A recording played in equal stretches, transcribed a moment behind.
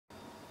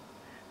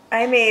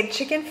I made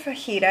chicken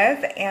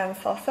fajitas and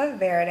salsa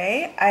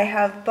verde. I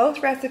have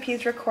both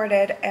recipes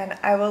recorded and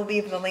I will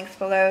leave the links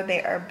below.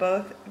 They are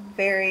both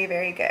very,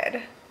 very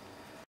good.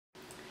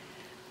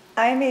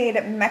 I made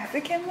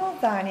Mexican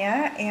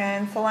lasagna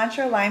and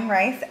cilantro lime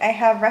rice. I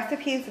have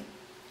recipes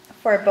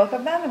for both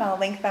of them and I'll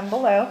link them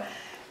below.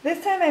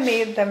 This time I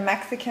made the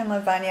Mexican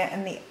lasagna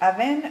in the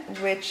oven,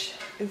 which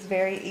is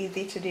very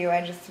easy to do.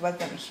 I just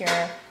wasn't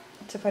here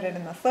to put it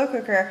in the slow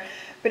cooker.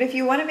 But if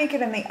you want to make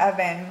it in the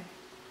oven,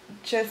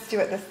 just do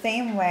it the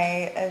same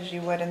way as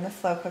you would in the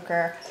slow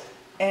cooker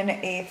in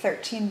a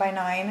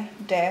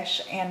 13x9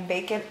 dish and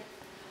bake it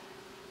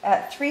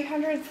at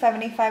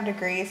 375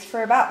 degrees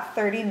for about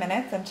 30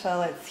 minutes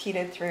until it's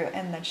heated through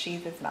and the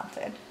cheese is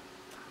melted.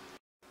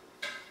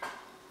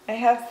 I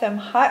have some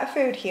hot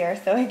food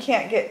here, so I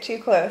can't get too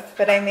close,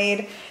 but I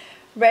made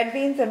red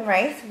beans and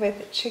rice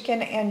with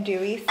chicken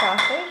andouille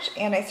sausage,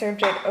 and I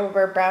served it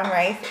over brown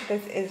rice.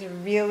 This is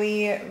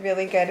really,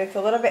 really good. It's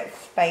a little bit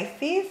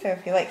spicy, so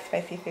if you like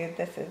spicy food,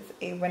 this is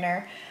a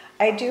winner.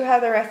 I do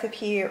have the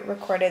recipe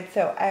recorded,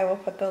 so I will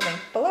put the link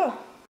below.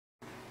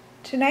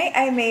 Tonight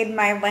I made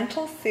my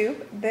lentil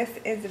soup. This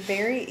is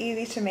very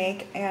easy to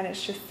make and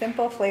it's just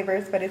simple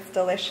flavors, but it's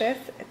delicious.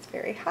 It's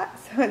very hot,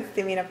 so it's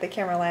steaming up the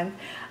camera lens.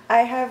 I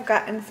have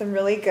gotten some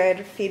really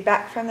good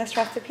feedback from this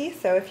recipe,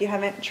 so if you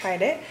haven't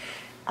tried it,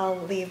 I'll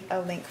leave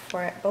a link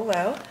for it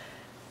below.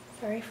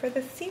 Sorry for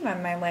the seam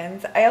on my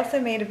lens. I also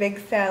made a big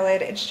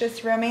salad. It's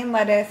just romaine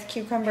lettuce,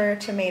 cucumber,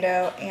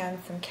 tomato, and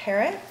some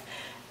carrots.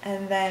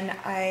 And then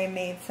I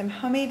made some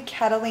homemade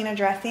Catalina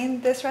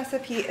dressing. This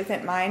recipe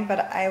isn't mine, but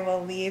I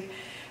will leave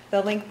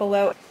the link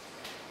below.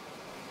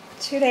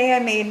 Today I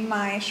made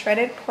my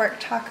shredded pork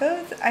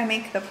tacos. I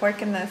make the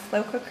pork in the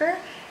slow cooker,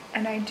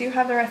 and I do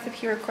have the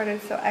recipe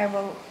recorded, so I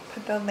will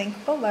put the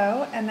link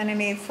below. And then I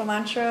made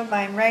cilantro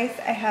lime rice.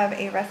 I have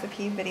a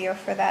recipe video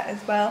for that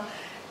as well.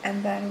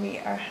 And then we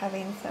are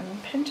having some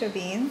pinto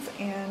beans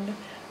and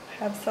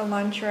have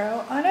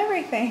cilantro on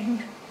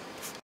everything.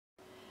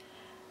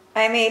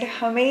 I made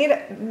homemade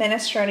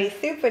minestrone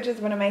soup, which is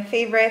one of my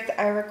favorites.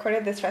 I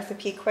recorded this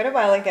recipe quite a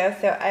while ago,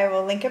 so I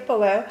will link it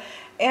below.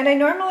 And I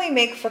normally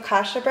make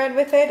focaccia bread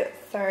with it.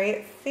 Sorry,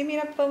 it's seaming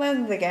up the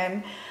lens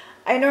again.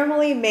 I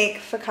normally make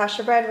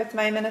focaccia bread with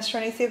my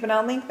minestrone soup, and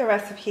I'll link the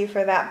recipe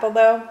for that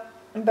below.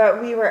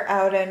 But we were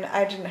out and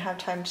I didn't have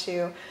time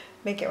to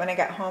make it when I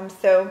got home,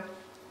 so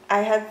I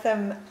had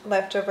some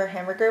leftover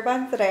hamburger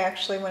buns that I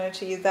actually wanted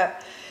to use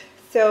up.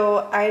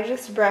 So I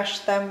just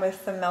brushed them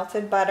with some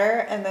melted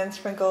butter and then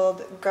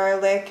sprinkled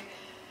garlic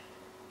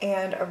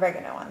and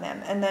oregano on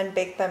them and then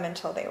baked them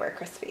until they were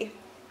crispy.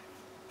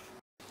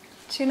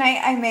 Tonight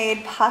I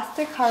made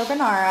pasta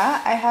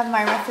carbonara. I have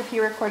my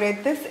recipe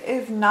recorded. This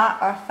is not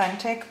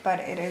authentic, but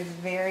it is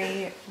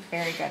very,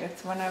 very good.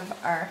 It's one of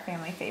our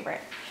family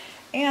favorites.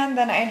 And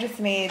then I just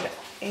made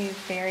a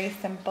very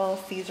simple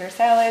Caesar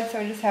salad. So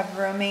I just have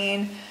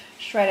romaine,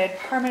 shredded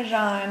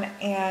Parmesan,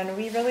 and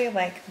we really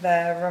like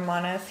the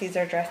Romano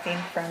Caesar dressing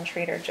from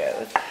Trader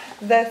Joe's.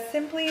 The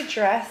Simply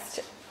Dressed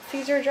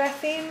Caesar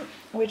dressing,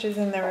 which is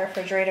in the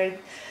refrigerated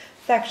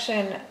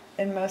section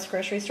in most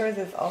grocery stores,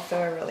 is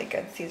also a really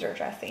good Caesar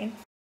dressing.